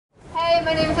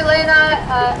Hi, my name is Elena.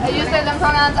 I use they them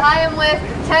pronouns. I am with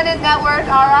Tenant Network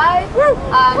RI.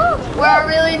 We're a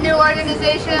really new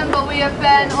organization, but we have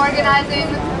been organizing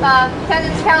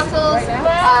tenants councils,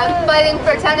 fighting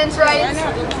for tenants' rights.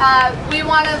 We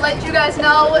want to let you guys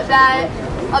know that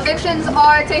evictions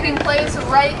are taking place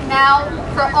right now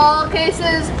for all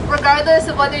cases, regardless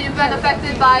of whether you've been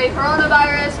affected by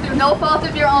coronavirus through no fault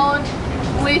of your own.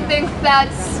 We think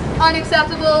that's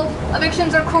unacceptable.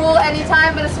 Evictions are cruel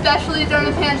anytime, but especially during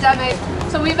a pandemic.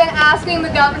 So we've been asking the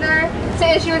governor to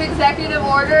issue an executive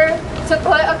order to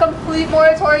put a complete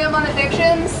moratorium on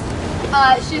evictions.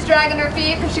 She's dragging her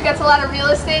feet because she gets a lot of real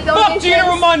estate donations. Fuck Gina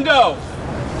Raimondo!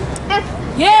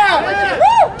 Yeah!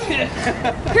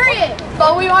 Period.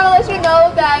 But we want to let you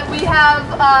know that we have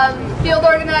field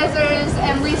organizers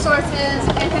and resources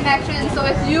and connections. So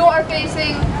if you are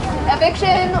facing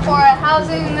eviction or a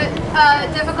housing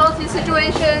difficulty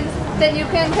situation, then you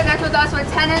can connect with us with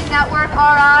Tenant Network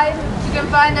RI. You can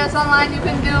find us online. You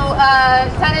can do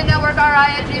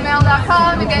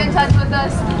tenantnetworkri@gmail.com and get in touch with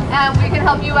us, and we can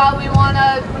help you out. We want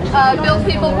to build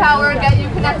people power, get you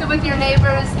connected with your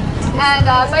neighbors, and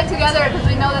fight together, because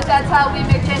we know that that's how we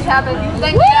make change happen.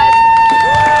 Thank you guys.